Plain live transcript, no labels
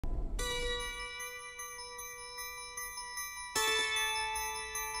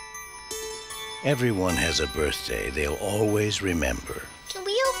Everyone has a birthday they'll always remember. Can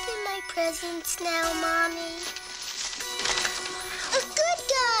we open my presents now, Mommy? A good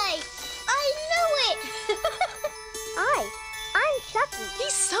guy! I knew it! I'm Chucky.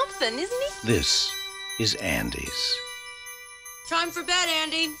 He's something, isn't he? This is Andy's. Time for bed,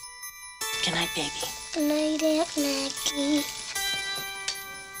 Andy. Good night, baby. Good night, Aunt Maggie.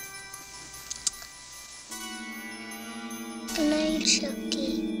 Good night,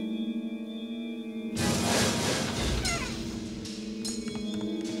 Chucky.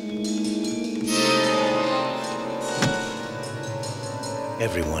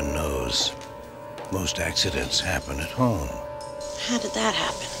 Everyone knows most accidents happen at home. How did that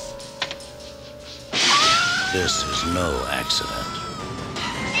happen? This is no accident.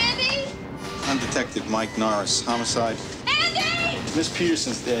 Andy! I'm Detective Mike Norris, homicide. Andy! Miss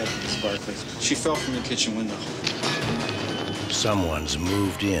Peterson's dead, Miss Barclay. She fell from the kitchen window. Someone's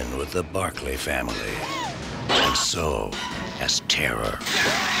moved in with the Barclay family, and so has terror.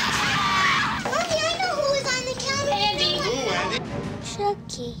 Mommy, I know who was on the counter. Andy! Who, Andy?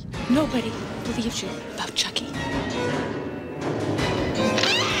 Chucky. Nobody believes you about Chucky.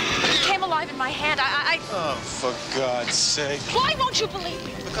 He came alive in my hand. Oh, for God's sake. Why won't you believe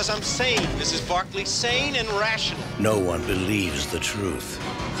me? Because I'm sane, Mrs. Barclay, sane and rational. No one believes the truth.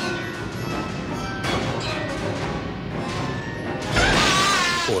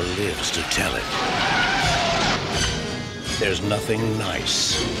 Or lives to tell it. There's nothing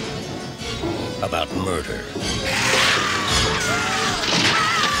nice about murder.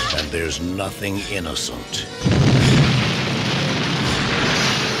 And there's nothing innocent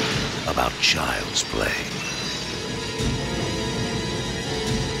about child's play.